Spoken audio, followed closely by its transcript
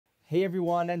Hey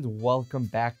everyone, and welcome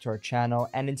back to our channel.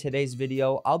 And in today's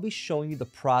video, I'll be showing you the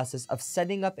process of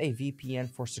setting up a VPN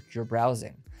for secure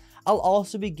browsing. I'll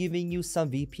also be giving you some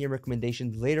VPN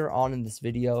recommendations later on in this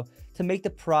video to make the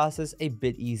process a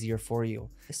bit easier for you.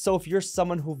 So if you're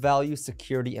someone who values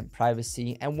security and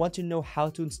privacy and want to know how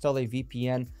to install a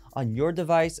VPN on your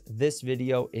device, this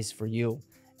video is for you.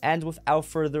 And without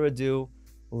further ado,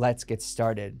 let's get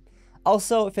started.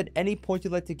 Also, if at any point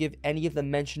you'd like to give any of the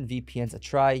mentioned VPNs a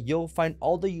try, you'll find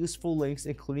all the useful links,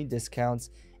 including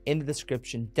discounts, in the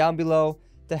description down below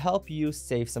to help you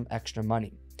save some extra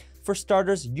money. For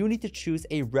starters, you need to choose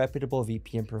a reputable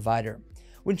VPN provider.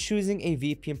 When choosing a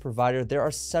VPN provider, there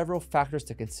are several factors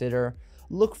to consider.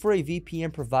 Look for a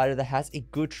VPN provider that has a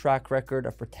good track record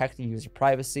of protecting user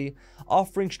privacy,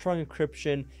 offering strong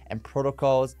encryption and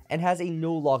protocols, and has a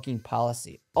no logging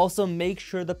policy. Also, make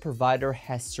sure the provider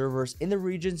has servers in the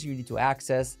regions you need to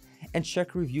access, and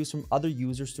check reviews from other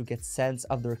users to get a sense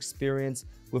of their experience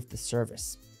with the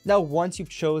service. Now, once you've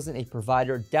chosen a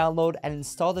provider, download and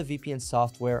install the VPN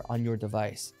software on your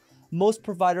device. Most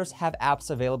providers have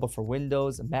apps available for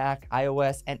Windows, Mac,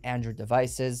 iOS, and Android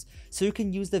devices, so you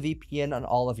can use the VPN on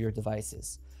all of your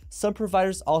devices. Some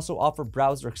providers also offer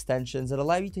browser extensions that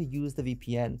allow you to use the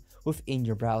VPN within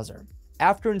your browser.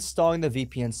 After installing the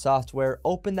VPN software,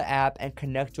 open the app and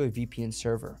connect to a VPN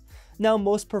server. Now,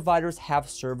 most providers have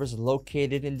servers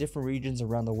located in different regions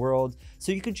around the world,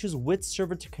 so you can choose which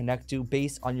server to connect to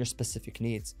based on your specific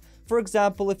needs. For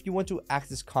example, if you want to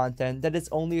access content that is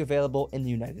only available in the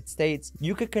United States,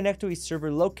 you could connect to a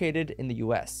server located in the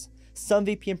US. Some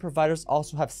VPN providers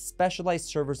also have specialized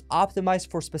servers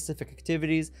optimized for specific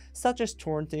activities such as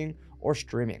torrenting or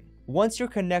streaming. Once you're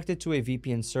connected to a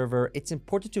VPN server, it's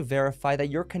important to verify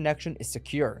that your connection is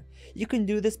secure. You can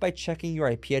do this by checking your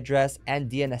IP address and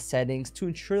DNS settings to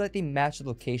ensure that they match the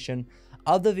location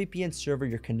of the VPN server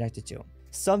you're connected to.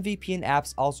 Some VPN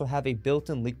apps also have a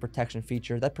built-in leak protection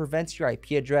feature that prevents your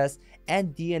IP address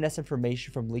and DNS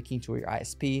information from leaking to your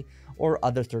ISP or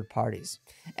other third parties.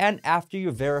 And after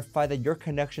you verify that your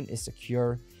connection is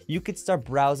secure, you can start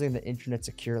browsing the internet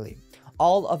securely.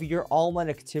 All of your online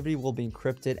activity will be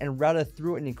encrypted and routed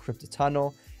through an encrypted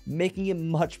tunnel, making it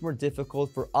much more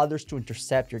difficult for others to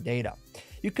intercept your data.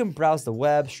 You can browse the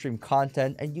web, stream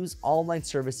content, and use online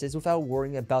services without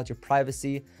worrying about your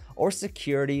privacy or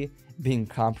security being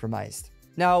compromised.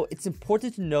 Now, it's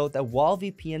important to note that while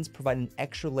VPNs provide an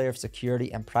extra layer of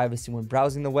security and privacy when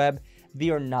browsing the web, they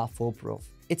are not foolproof.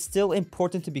 It's still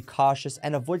important to be cautious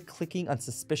and avoid clicking on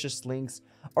suspicious links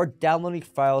or downloading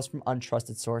files from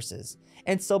untrusted sources.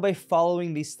 And so by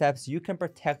following these steps, you can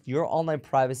protect your online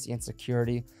privacy and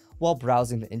security while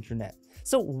browsing the internet.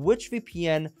 So which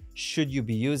VPN should you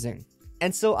be using?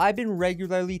 And so I've been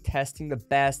regularly testing the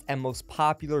best and most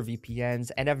popular VPNs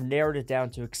and have narrowed it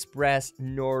down to Express,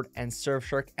 Nord, and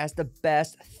Surfshark as the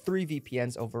best 3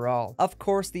 VPNs overall. Of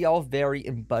course, they all vary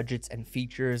in budgets and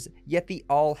features, yet they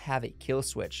all have a kill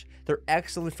switch. They're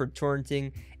excellent for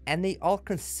torrenting, and they all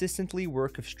consistently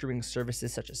work with streaming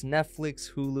services such as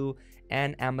Netflix, Hulu,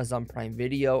 and Amazon Prime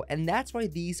Video, and that's why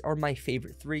these are my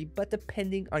favorite 3, but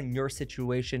depending on your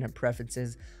situation and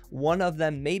preferences, one of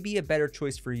them may be a better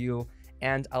choice for you,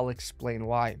 and I'll explain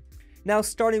why. Now,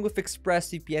 starting with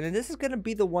ExpressVPN, and this is going to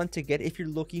be the one to get if you're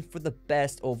looking for the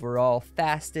best overall,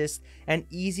 fastest, and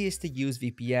easiest to use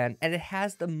VPN, and it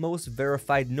has the most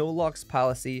verified no logs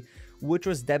policy, which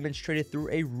was demonstrated through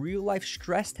a real-life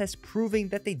stress test proving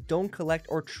that they don't collect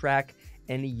or track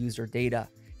any user data.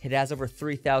 It has over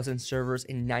 3,000 servers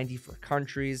in 94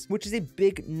 countries, which is a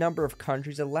big number of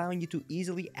countries, allowing you to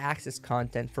easily access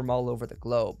content from all over the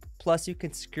globe. Plus, you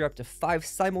can secure up to 5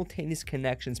 simultaneous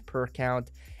connections per account,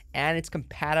 and it's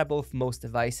compatible with most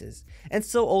devices. And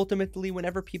so ultimately,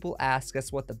 whenever people ask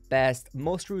us what the best,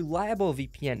 most reliable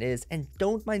VPN is and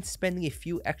don't mind spending a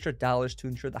few extra dollars to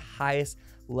ensure the highest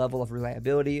level of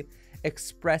reliability,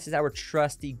 Express is our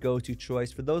trusty go-to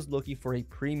choice for those looking for a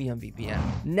premium VPN.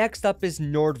 Next up is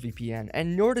NordVPN,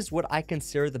 and Nord is what I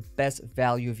consider the best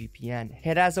value VPN.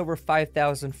 It has over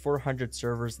 5,400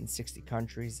 servers in 60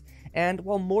 countries, and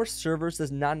while more servers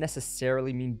does not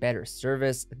necessarily mean better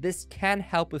service, this can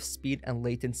help with speed and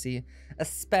latency,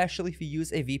 especially if you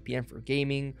use a VPN for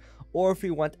gaming, or if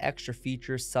you want extra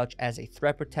features such as a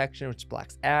threat protection which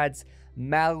blocks ads,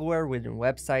 malware within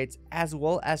websites, as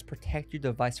well as protect your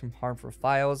device from harmful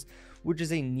files, which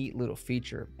is a neat little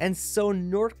feature. And so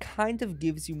Nord kind of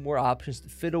gives you more options to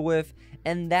fiddle with,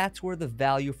 and that's where the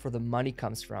value for the money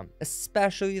comes from,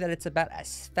 especially that it's about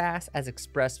as fast as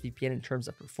ExpressVPN in terms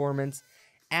of performance,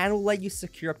 and will let you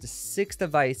secure up to 6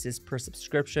 devices per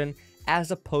subscription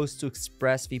as opposed to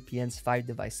ExpressVPN's 5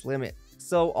 device limit.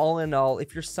 So all in all,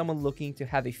 if you're someone looking to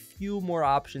have a few more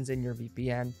options in your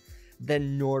VPN,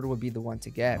 then Nord would be the one to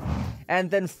get. And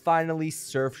then finally,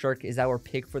 Surfshark is our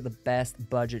pick for the best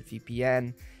budget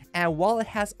VPN. And while it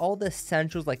has all the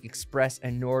essentials like Express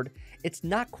and Nord, it's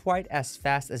not quite as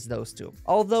fast as those two.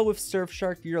 Although with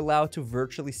Surfshark, you're allowed to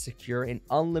virtually secure an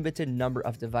unlimited number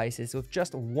of devices with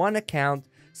just one account,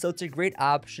 so it's a great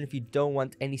option if you don't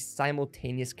want any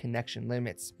simultaneous connection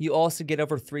limits. You also get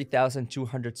over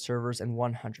 3,200 servers in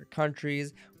 100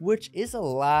 countries, which is a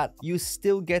lot. You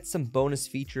still get some bonus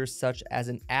features such as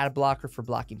an ad blocker for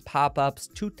blocking pop-ups,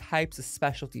 2 types of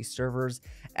specialty servers,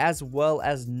 as well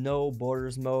as no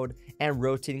borders mode and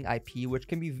rotating IP, which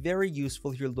can be very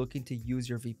useful if you're looking to use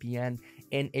your VPN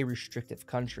in a restrictive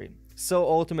country. So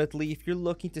ultimately, if you're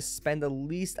looking to spend the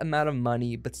least amount of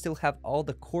money but still have all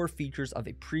the core features of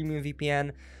a premium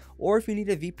VPN, or if you need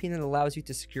a VPN that allows you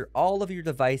to secure all of your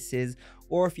devices,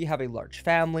 or if you have a large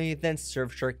family, then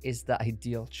Surfshark is the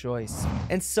ideal choice.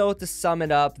 And so to sum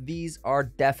it up, these are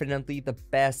definitely the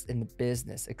best in the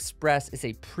business. Express is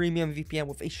a premium VPN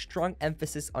with a strong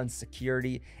emphasis on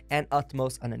security and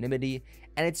utmost anonymity,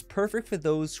 and it's perfect for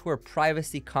those who are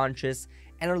privacy conscious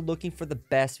and are looking for the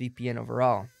best VPN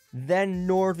overall. Then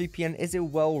NordVPN is a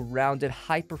well-rounded,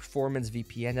 high-performance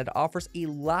VPN that offers a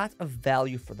lot of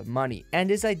value for the money and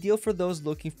is ideal for those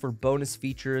looking for bonus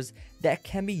features that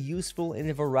can be useful in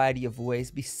a variety of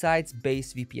ways besides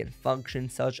base VPN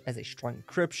functions such as a strong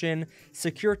encryption,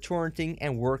 secure torrenting,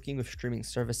 and working with streaming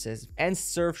services. And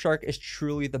Surfshark is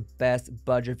truly the best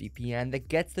budget VPN that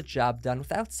gets the job done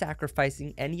without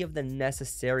sacrificing any of the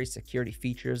necessary security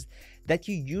features that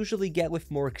you usually get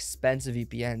with more expensive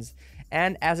VPNs.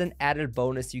 And as an added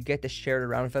bonus, you get to share it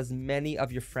around with as many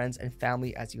of your friends and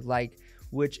family as you like,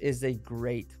 which is a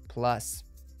great plus.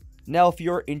 Now, if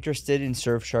you're interested in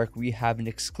Surfshark, we have an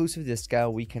exclusive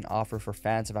discount we can offer for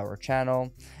fans of our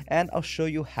channel, and I'll show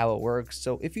you how it works.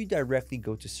 So if you directly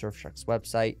go to Surfshark's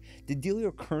website, the deal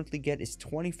you'll currently get is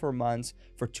 24 months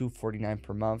for $249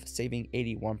 per month, saving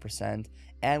 81%.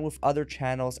 And with other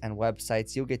channels and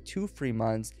websites, you'll get 2 free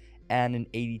months and an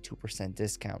 82%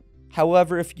 discount.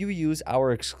 However, if you use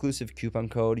our exclusive coupon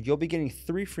code, you'll be getting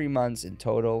 3 free months in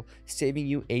total, saving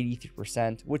you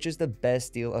 83%, which is the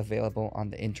best deal available on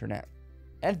the internet.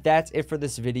 And that's it for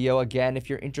this video. Again, if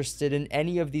you're interested in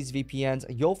any of these VPNs,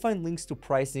 you'll find links to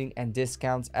pricing and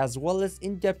discounts as well as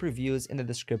in-depth reviews in the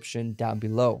description down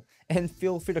below. And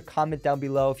feel free to comment down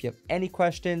below if you have any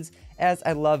questions, as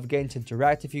I love getting to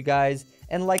interact with you guys.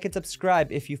 And like and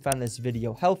subscribe if you found this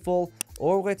video helpful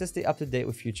or would like to stay up to date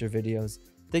with future videos.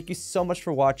 Thank you so much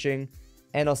for watching,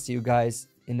 and I'll see you guys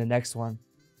in the next one.